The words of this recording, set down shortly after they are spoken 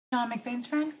John McBain's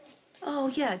friend? Oh,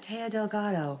 yeah, Taya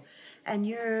Delgado. And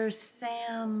you're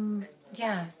Sam...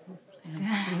 Yeah.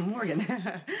 Sam Morgan.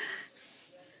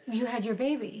 You had your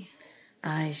baby.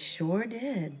 I sure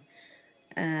did.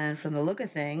 And from the look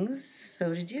of things,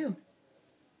 so did you.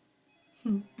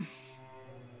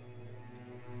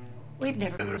 We've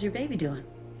never... How's your baby doing?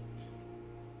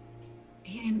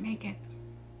 He didn't make it.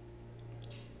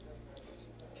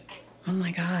 Oh,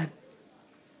 my God.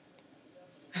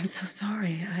 I'm so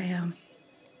sorry.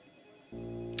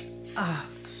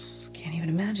 Can't even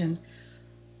imagine.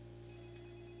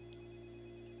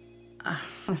 I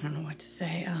don't know what to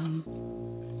say.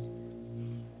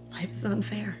 Life is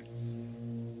unfair.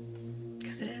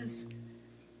 Because it is.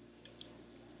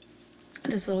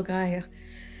 This little guy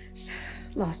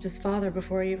lost his father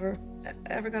before he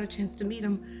ever got a chance to meet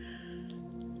him.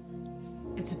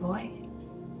 It's a boy.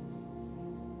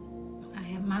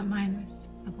 Mine was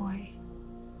a boy.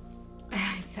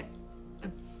 I said,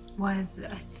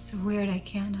 it's weird. I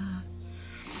can't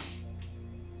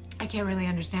really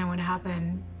understand what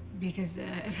happened because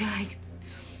I feel like it's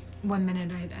 1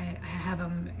 minute I have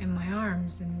him in my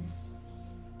arms and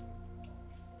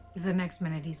the next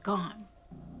minute he's gone.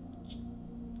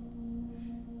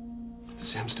 Does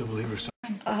Sam still believe her son?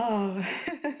 Oh,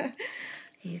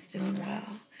 he's doing well.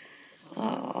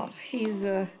 Oh, he's,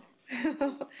 I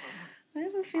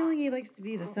have a feeling he likes to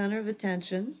be the center of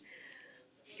attention.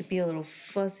 He could be a little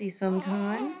fussy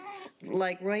sometimes,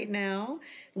 like right now.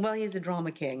 Well, he's a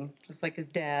drama king, just like his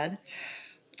dad.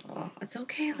 Oh, it's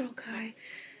okay, little guy.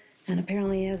 And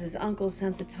apparently he has his uncle's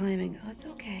sense of timing. Oh, it's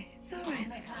okay. It's all right. Oh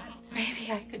my God.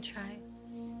 Maybe I could try.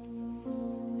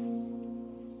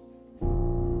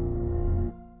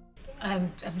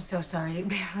 I'm so sorry. You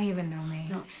barely even know me.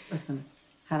 No, listen,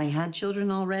 having had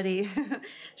children already,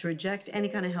 to reject any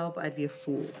kind of help, I'd be a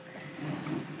fool.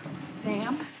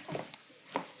 Sam?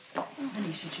 Oh,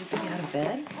 honey, should you be out of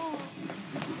bed?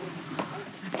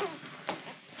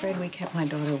 Afraid we kept my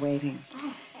daughter waiting.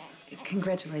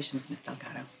 Congratulations, Miss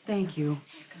Delgado. Thank you.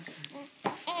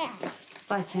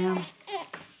 Bye, Sam.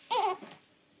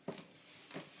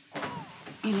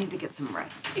 You need to get some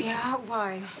rest. Yeah,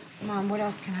 why? Mom, what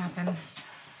else can happen?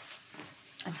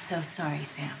 I'm so sorry,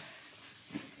 Sam.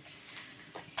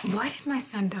 Why did my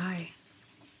son die?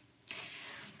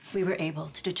 We were able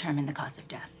to determine the cause of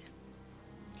death.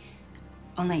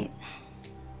 Only,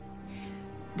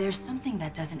 there's something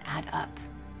that doesn't add up.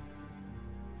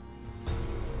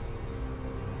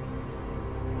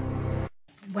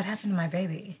 What happened to my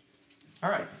baby? All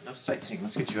right, enough sightseeing.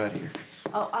 Let's get you out of here.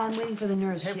 Oh, I'm waiting for the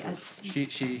nurse.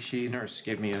 She nurse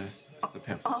gave me the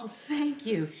pamphlets. Oh, thank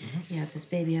you. Yeah, if this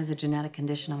baby has a genetic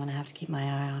condition, I'm gonna have to keep my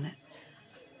eye on it.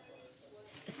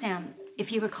 Sam,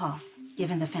 if you recall,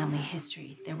 given the family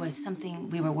history, there was something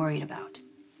we were worried about.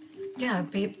 Yeah,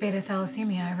 beta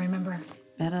thalassemia, I remember.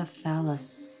 Beta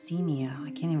thalassemia.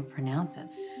 I can't even pronounce it.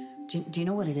 Do you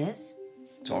know what it is?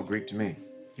 It's all Greek to me.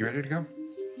 You ready to go?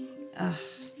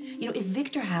 You know, if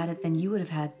Victor had it, then you would have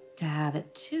had to have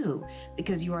it too,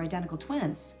 because you are identical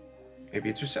twins. Maybe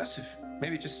it's recessive.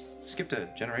 Maybe it just skipped a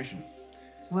generation.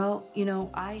 Well, you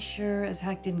know, I sure as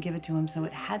heck didn't give it to him, so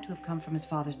it had to have come from his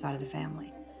father's side of the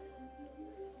family.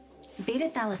 Beta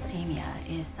thalassemia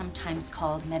is sometimes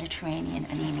called Mediterranean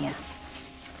anemia.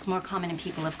 It's more common in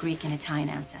people of Greek and Italian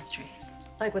ancestry.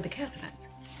 Like with the Cassavets.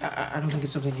 I don't think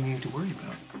it's something you need to worry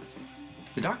about.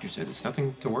 The doctor said it's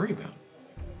nothing to worry about.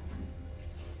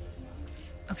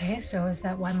 Okay, so is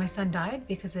that why my son died?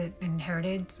 Because it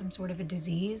inherited some sort of a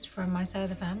disease from my side of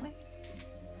the family?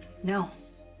 No.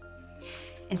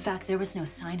 In fact, there was no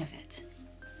sign of it.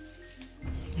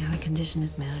 Yeah, the condition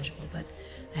is manageable, but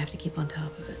I have to keep on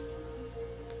top of it.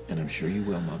 And I'm sure you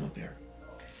will, Mama Bear.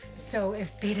 So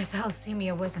if beta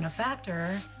thalassemia wasn't a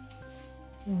factor,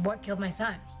 what killed my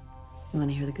son? You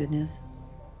want to hear the good news?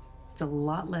 It's a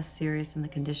lot less serious than the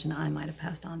condition I might have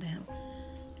passed on to him.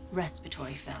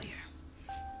 Respiratory failure.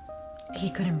 He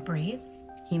couldn't breathe?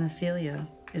 Hemophilia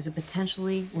is a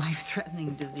potentially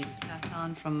life-threatening disease passed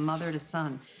on from mother to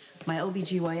son. My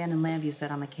OBGYN in Lambview said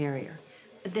I'm a carrier.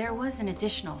 There was an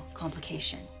additional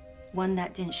complication, one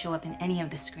that didn't show up in any of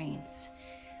the screens.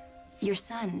 Your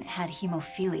son had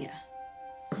hemophilia.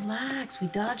 Relax, we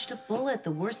dodged a bullet.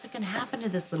 The worst that can happen to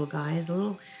this little guy is a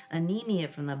little anemia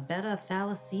from the beta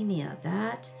thalassemia.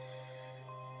 That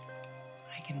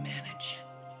I can manage.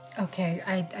 Okay,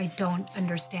 I don't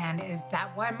understand. Is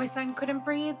that why my son couldn't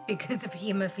breathe? Because of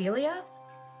hemophilia?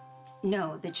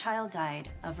 No, the child died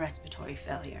of respiratory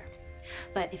failure.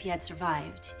 But if he had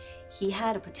survived, he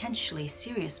had a potentially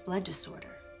serious blood disorder.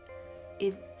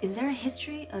 Is there a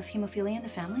history of hemophilia in the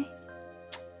family?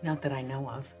 Not that I know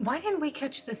of. Why didn't we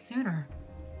catch this sooner?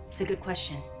 It's a good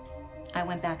question. I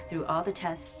went back through all the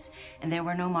tests, and there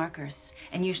were no markers.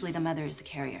 And usually the mother is a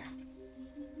carrier.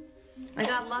 I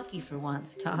got lucky for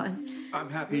once, Todd. I'm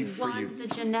happy for you. We won the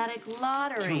genetic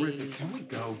lottery. Terrific. Can we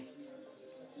go?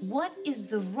 What is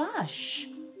the rush?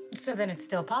 So then it's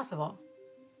still possible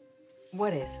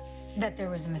What is? that there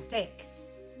was a mistake.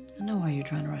 I know why you're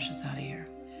trying to rush us out of here.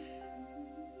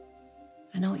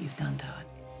 I know what you've done, Todd.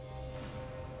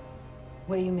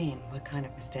 What do you mean? What kind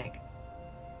of mistake?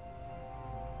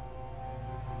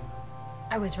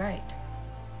 I was right.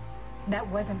 That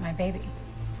wasn't my baby.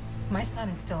 My son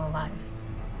is still alive.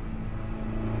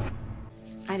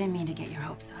 I didn't mean to get your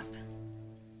hopes up.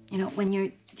 You know, when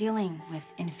you're dealing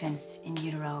with infants in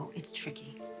utero, it's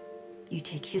tricky. You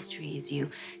take histories, you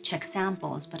check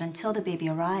samples, but until the baby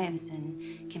arrives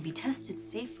and can be tested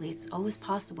safely, it's always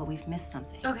possible we've missed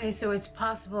something. Okay, so it's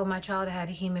possible my child had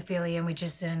hemophilia and we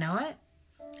just didn't know it?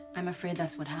 I'm afraid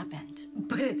that's what happened.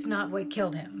 But it's not what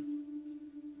killed him.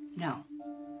 No.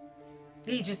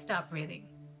 He just stopped breathing.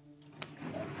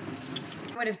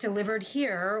 Would have delivered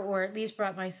here, or at least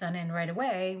brought my son in right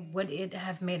away, would it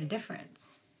have made a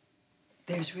difference?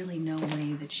 There's really no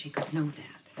way that she could know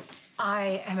that.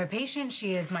 I am a patient.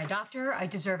 She is my doctor. I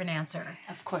deserve an answer.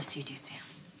 Of course you do, Sam.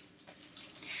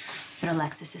 But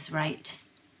Alexis is right.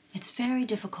 It's very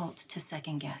difficult to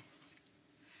second guess.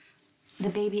 The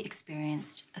baby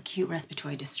experienced acute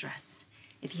respiratory distress.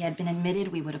 If he had been admitted,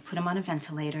 we would have put him on a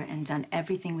ventilator and done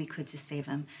everything we could to save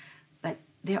him. But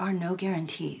there are no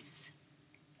guarantees.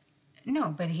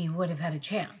 No, but he would have had a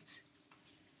chance.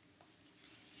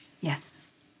 Yes.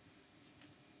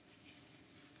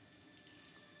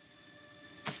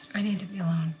 I need to be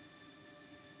alone.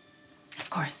 Of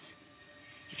course.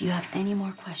 If you have any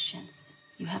more questions,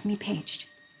 you have me paged,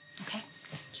 okay?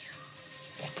 Thank you.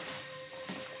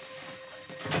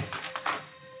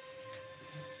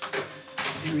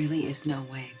 There really is no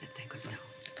way that they could know.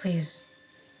 Please,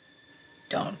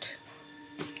 don't.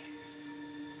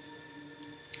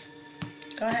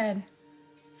 Go ahead.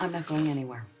 I'm not going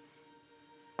anywhere.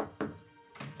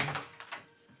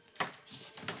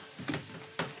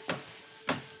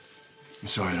 I'm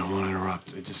sorry, I don't want to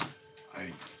interrupt. I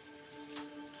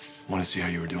want to see how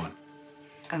you were doing.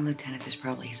 Lieutenant, this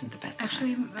probably isn't the best time.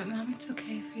 Actually, Mom, it's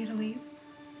okay for you to leave.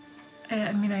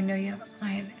 I mean, I know you have a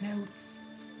client, and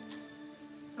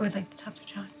I would like to talk to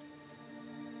John.